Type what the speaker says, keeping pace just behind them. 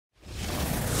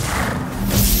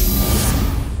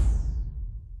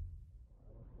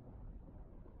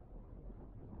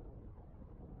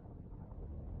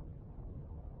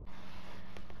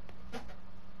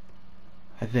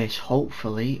this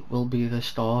hopefully will be the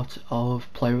start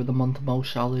of Player of the Month Mo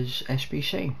Salah's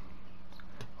SBC.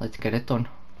 Let's get it done.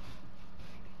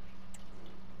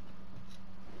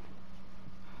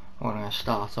 We're going to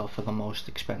start off with the most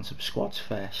expensive squads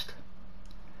first,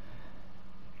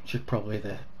 which is probably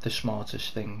the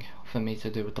smartest thing for me to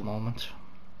do at the moment.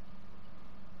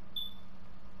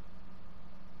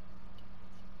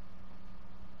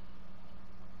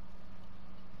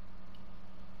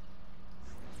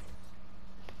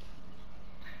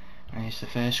 Here's the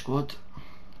first squad.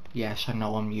 Yes, I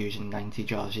know I'm using 90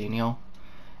 Jorginho.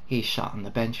 He's sat on the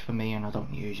bench for me and I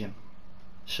don't use him.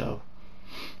 So,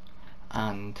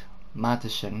 and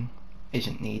Maddison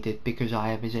isn't needed because I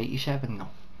have his 87 now.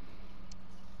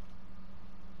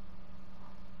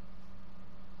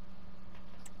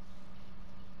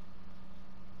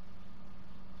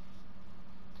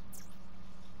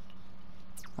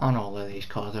 And all of these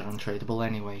cards are untradeable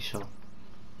anyway, so.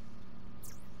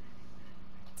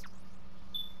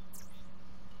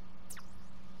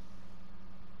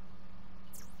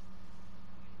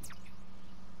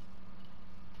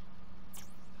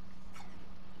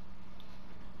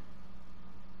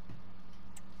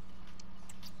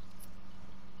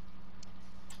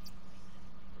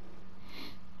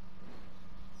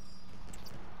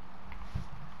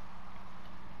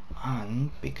 And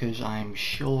because I'm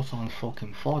short on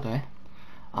fucking fodder,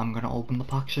 I'm gonna open the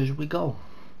packs as we go.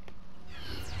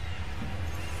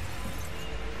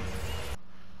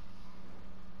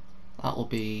 That'll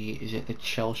be, is it the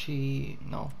Chelsea?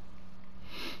 No.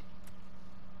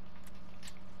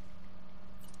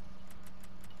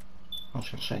 I was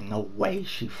gonna say, no way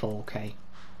she 4K.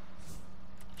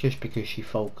 Just because she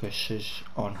focuses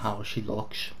on how she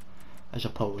looks as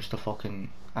opposed to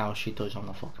fucking how she does on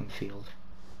the fucking field.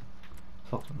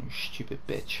 Fucking stupid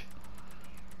bitch.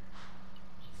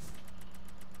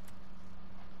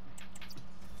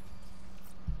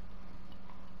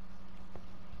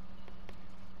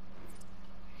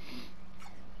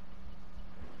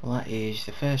 Well, that is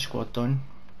the first squad done.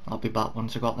 I'll be back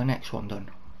once I got the next one done.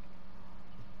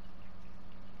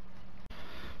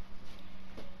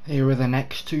 Here are the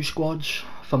next two squads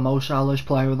for Mo Salah's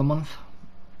Player of the Month.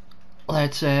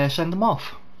 Let's send them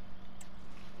off.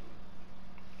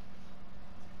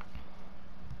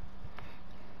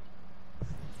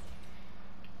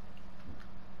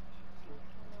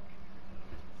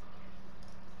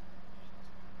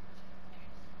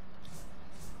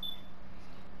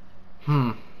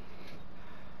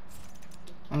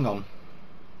 Hang on.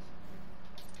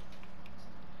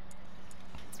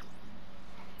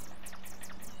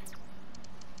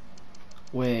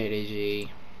 Where is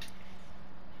he?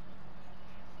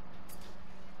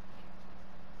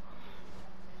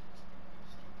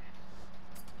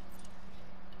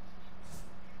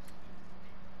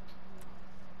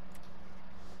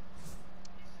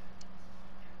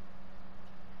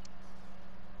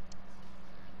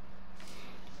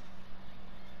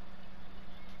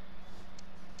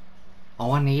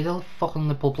 Oh, I need a fucking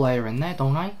Liverpool player in there,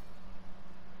 don't I?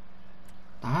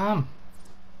 Damn.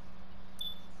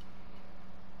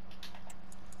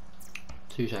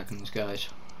 2 seconds, guys.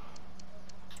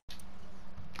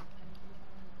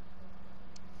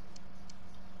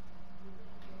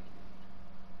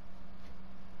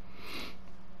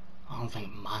 I don't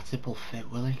think Matip will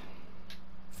fit, will he?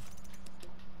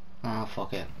 Ah,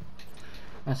 fuck it.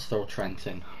 Let's throw Trent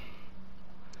in.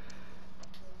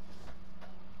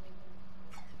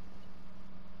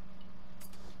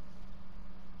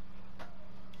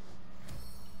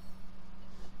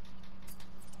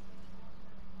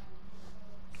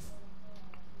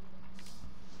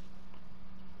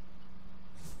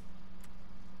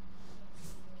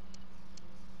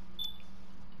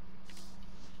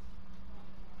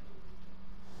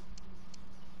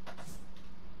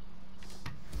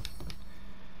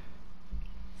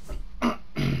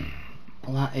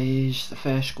 Well, that is the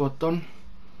first squad done.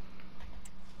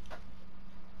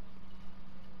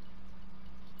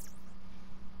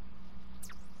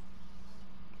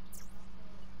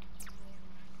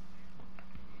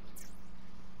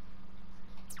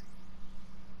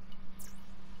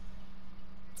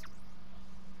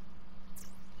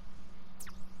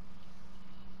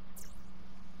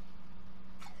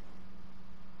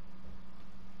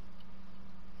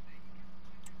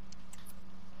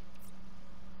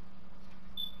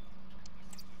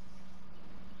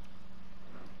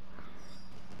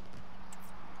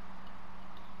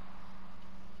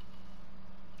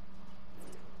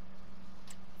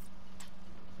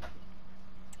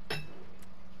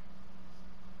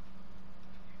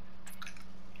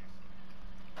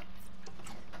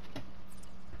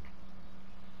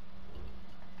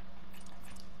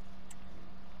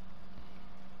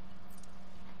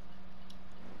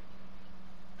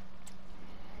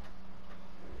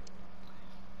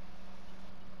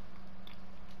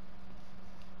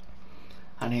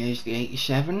 And here's the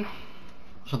 87.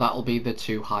 So that'll be the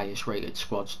 2 highest rated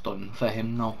squads done for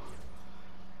him now.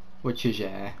 Which is,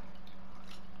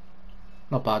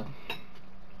 not bad.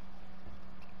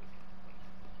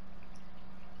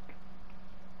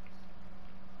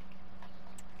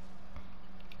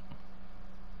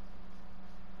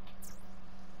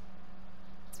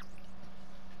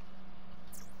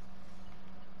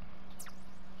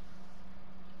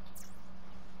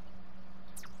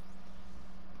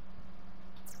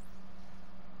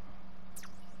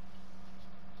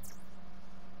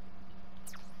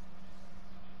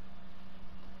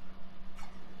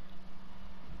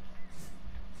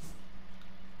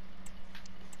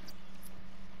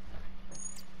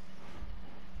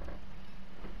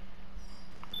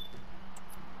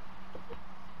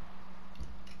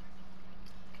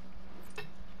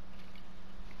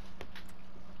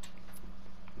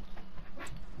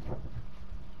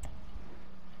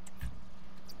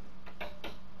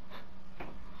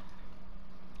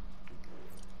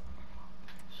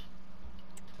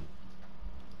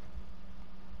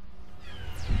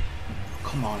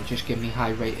 Come on, just give me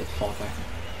high rated fodder.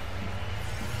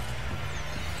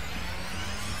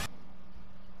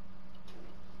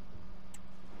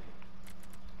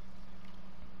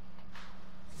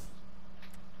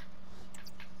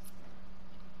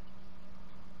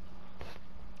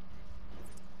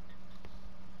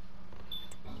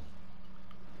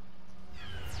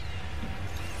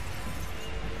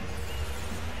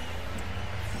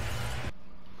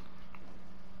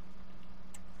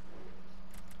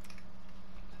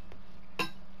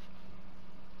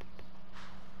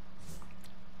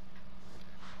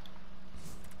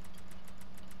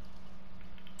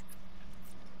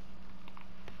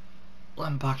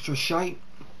 Blend back's just shite.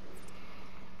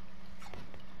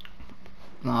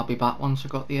 And I'll be back once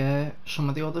I've got the some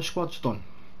of the other squads done.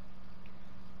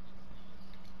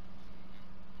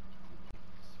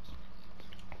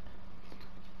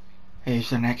 Here's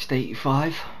the next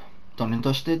 85, done and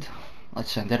dusted.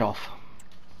 Let's send it off.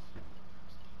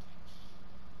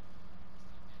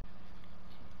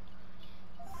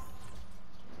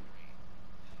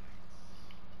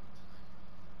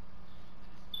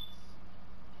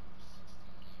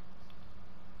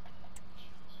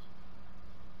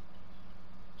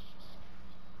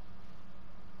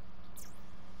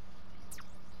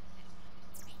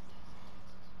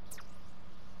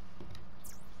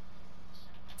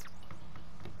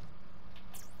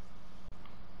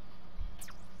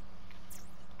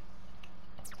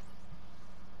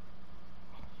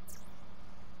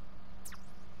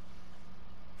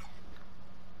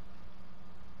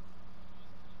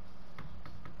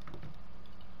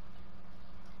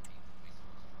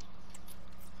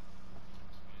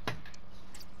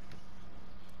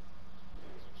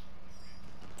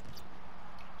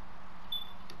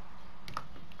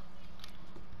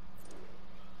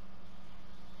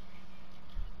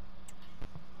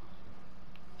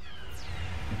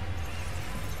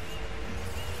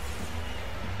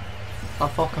 That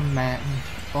fucking man,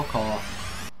 fuck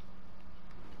off.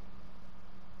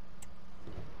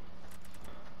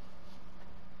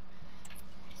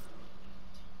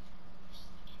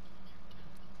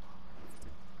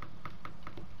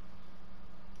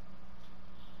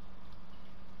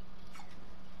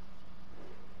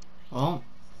 Well,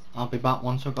 I'll be back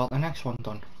once I've got the next one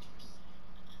done.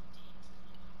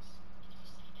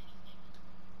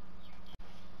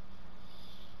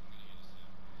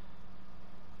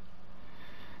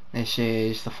 This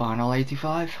is the final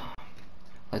 85.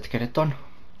 Let's get it done.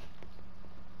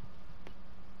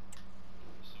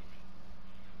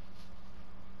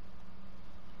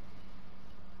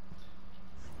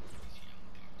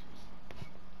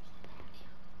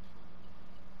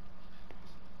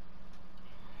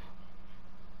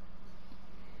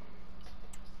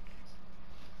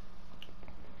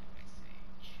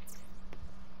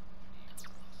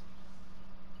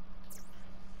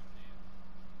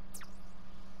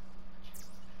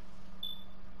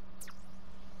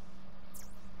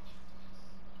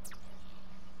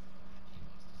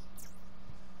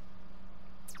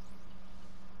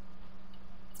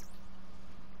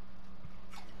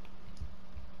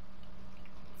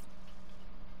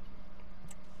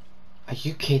 Are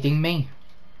you kidding me?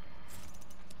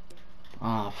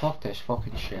 Ah, fuck this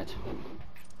fucking shit.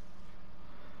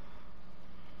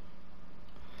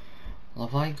 Well,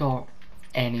 have I got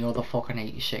any other fucking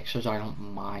 86s I don't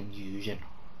mind using?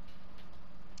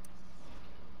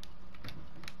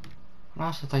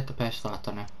 That's to take the piss out,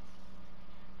 don't it?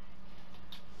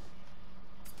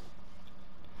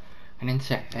 And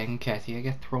in Ketty you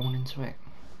get thrown into it.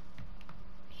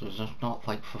 So it's just not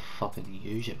like for fucking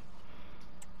using.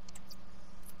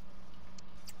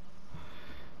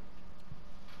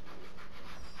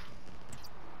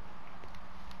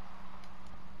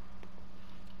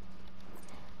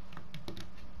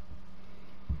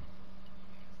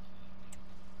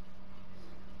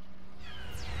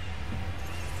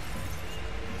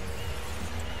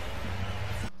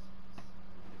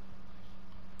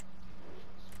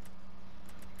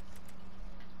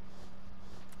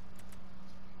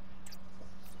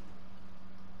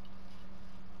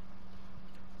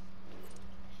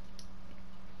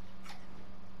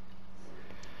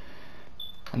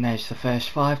 And there's the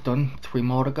first 5 done, 3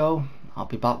 more to go. I'll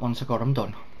be back once I got them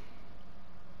done.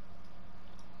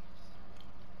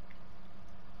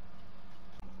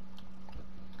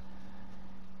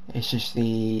 This is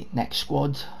the next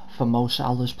squad for Mo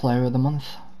Salah's Player of the Month.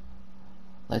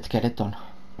 Let's get it done.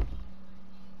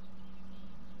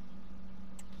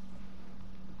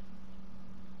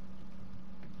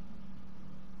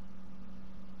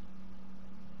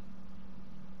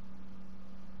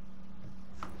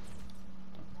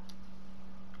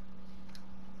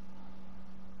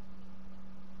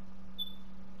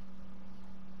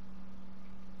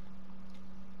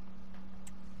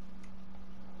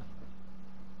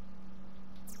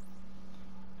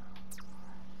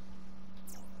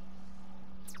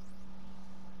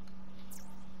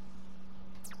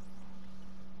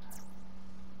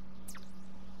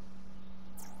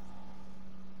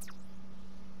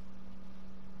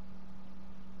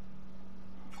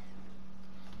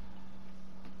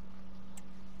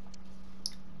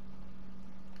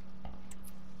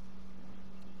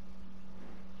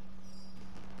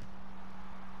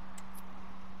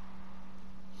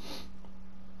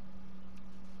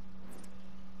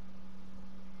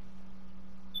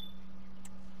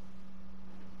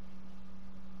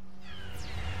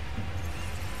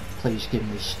 Please give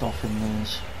me stuff in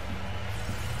these.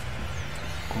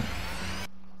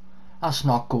 That's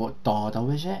not good,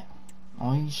 Dardo, is it?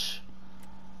 Nice.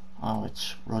 Oh,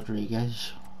 it's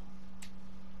Rodriguez.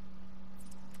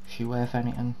 Is she worth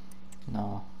anything?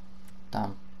 No.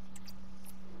 Damn.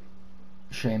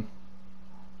 Shame.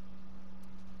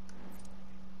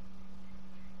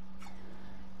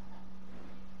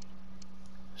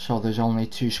 So there's only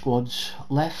 2 squads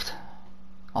left.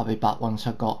 I'll be back once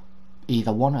I've got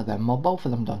either one of them or both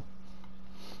of them done.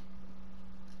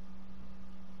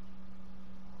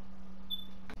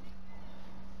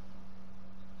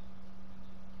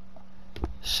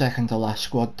 Second to last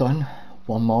squad done.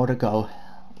 1 more to go.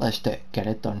 Let's get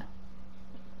it done.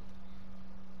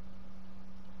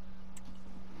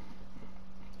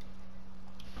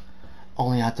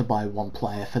 Only had to buy 1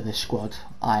 player for this squad.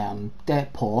 I am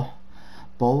dead poor,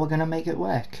 but we're gonna make it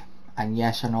work. And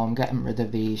yes, I know I'm getting rid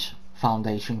of these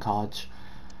foundation cards,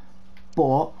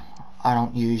 but I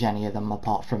don't use any of them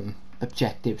apart from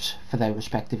objectives for their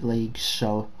respective leagues,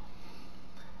 so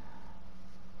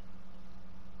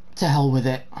to hell with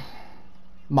it.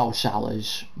 Mo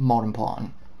Salah's more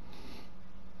important.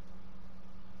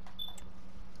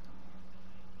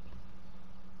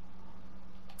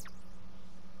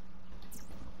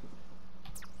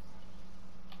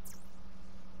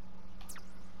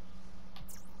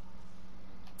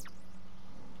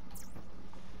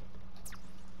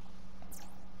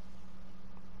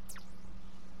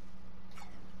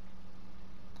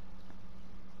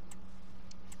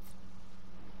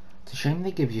 It's a shame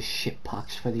they give you shit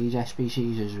packs for these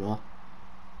SBCs as well.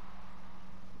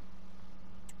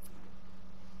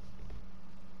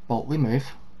 But we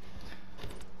move.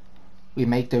 We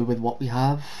make do with what we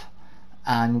have,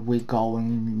 and we go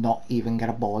and not even get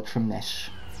a board from this.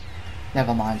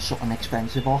 Never mind something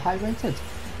expensive or high rated.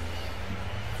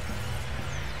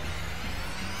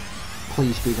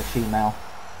 Please be the female.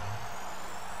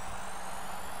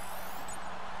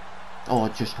 Or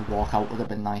just to walk out would have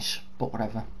been nice, but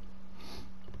whatever.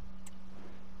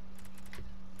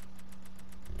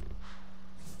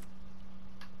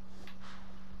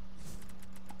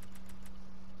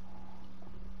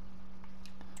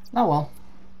 Oh well.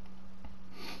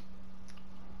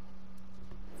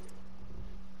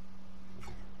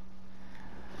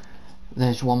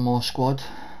 There's 1 more squad.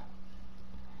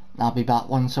 I'll be back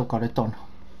once I've got it done.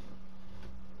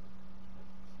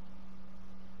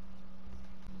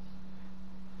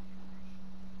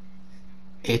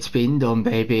 It's been done,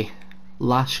 baby.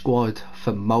 Last squad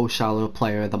for Mo Salah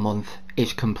Player of the Month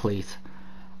is complete.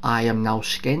 I am now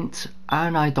skint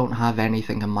and I don't have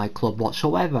anything in my club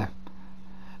whatsoever.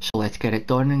 So let's get it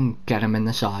done and get him in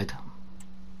the side.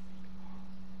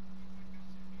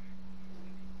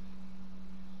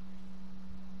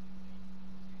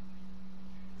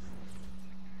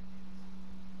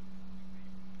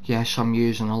 Yes, I'm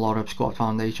using a lot of Squad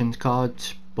Foundations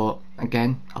cards, but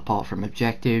again, apart from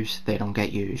objectives, they don't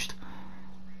get used.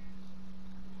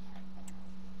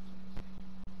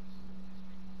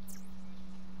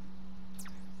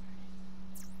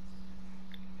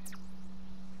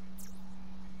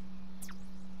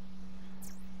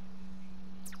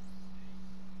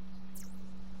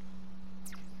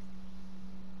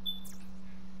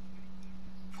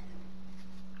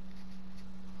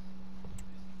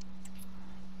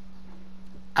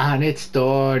 And it's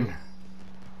done.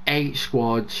 8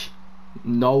 squads,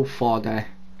 no fodder.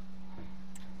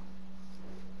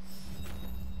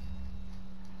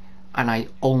 and I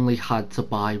only had to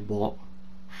buy what,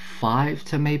 5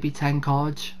 to maybe 10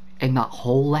 cards in that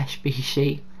whole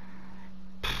SBC.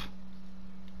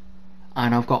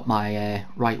 And I've got my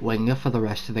right winger for the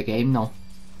rest of the game now,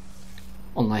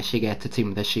 unless you get to team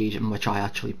of the season, which I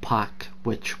actually pack,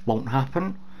 which won't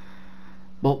happen,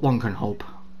 but one can hope.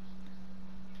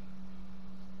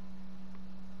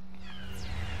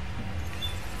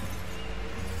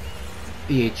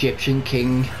 The Egyptian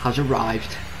king has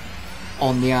arrived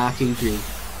on the RPG.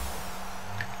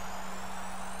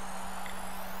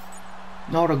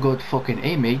 Not a good fucking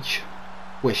image.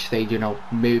 Wish they'd, you know,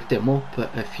 moved him up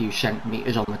a few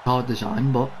centimetres on the card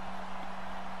design, but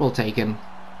we'll take him.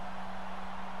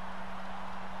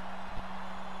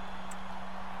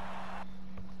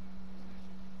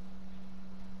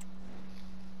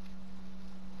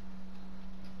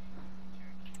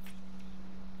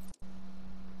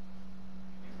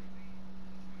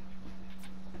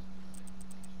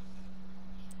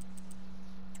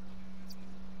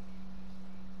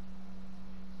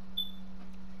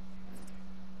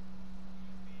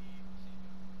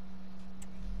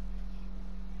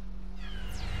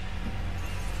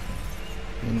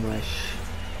 English.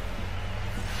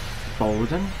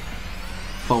 Foden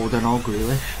or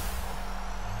Grealish?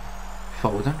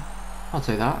 Foden, I'll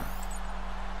take that.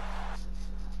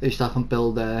 At least I can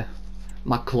build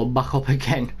my club back up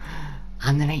again.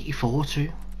 And an 84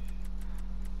 too.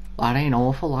 That ain't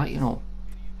awful, like, you know.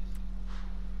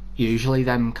 Usually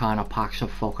them kind of packs are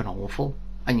fucking awful,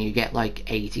 and you get like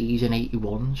 80s and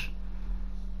 81s.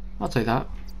 I'll take that.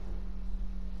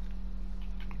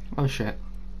 Oh shit.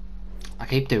 I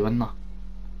keep doing that.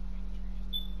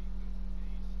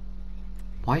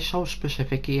 Why so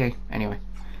specific here? Anyway.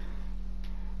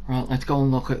 Right, let's go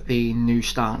and look at the new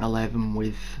starting 11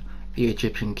 with the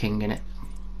Egyptian king in it.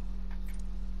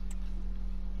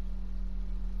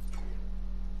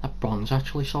 That bronze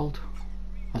actually sold.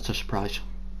 That's a surprise.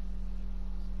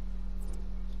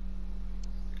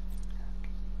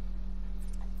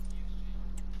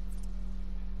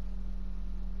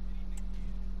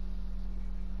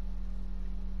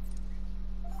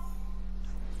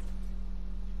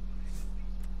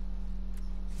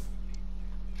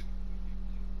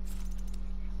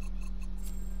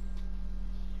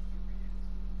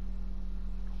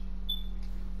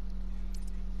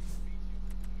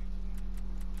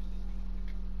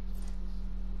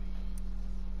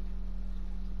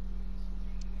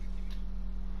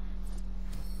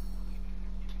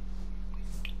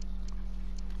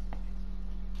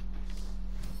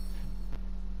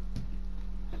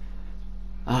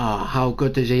 Ah, how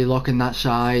good does he look in that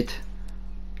side?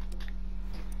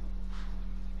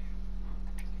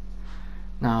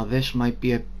 Now this might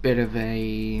be a bit of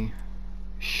a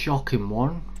shocking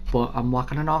one, but I'm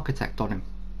whacking an architect on him.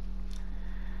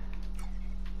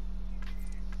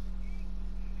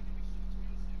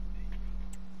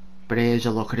 But here's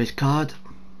a look at his card.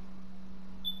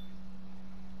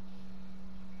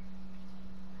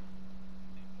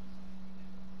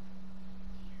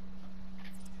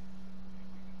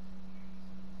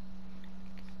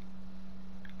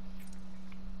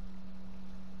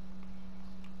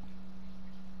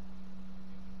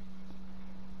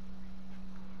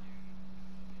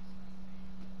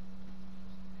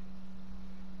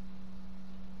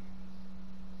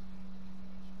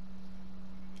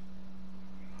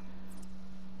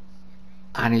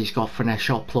 And he's got finesse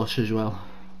shot plus as well,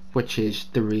 which is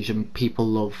the reason people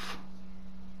love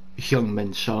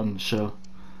Heung-min Son. So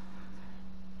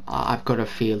I've got a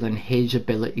feeling his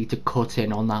ability to cut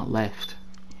in on that left,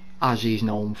 as he's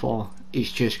known for,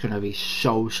 is just going to be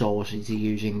so saucy to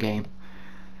use in game.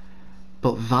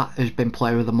 But that has been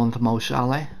Player of the Month, Mo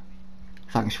Salah.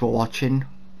 Thanks for watching.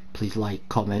 Please like,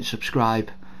 comment,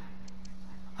 subscribe,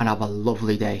 and have a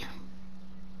lovely day.